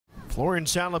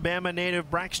Florence, Alabama native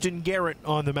Braxton Garrett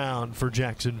on the mound for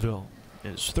Jacksonville.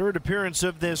 His third appearance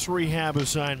of this rehab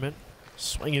assignment.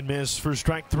 Swing and miss for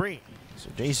strike 3. So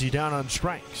JC down on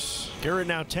strikes. Garrett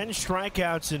now 10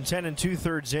 strikeouts in 10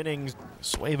 2/3 innings.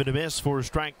 Swing and a miss for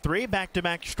strike 3.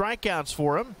 Back-to-back strikeouts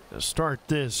for him to start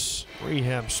this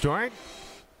rehab start.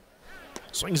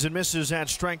 Swings and misses at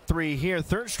strike 3 here.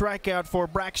 Third strikeout for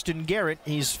Braxton Garrett.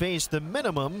 He's faced the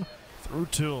minimum through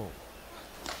 2.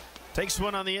 Takes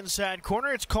one on the inside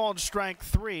corner. It's called strike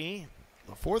 3.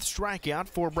 The fourth strikeout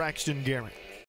for Braxton Garrett.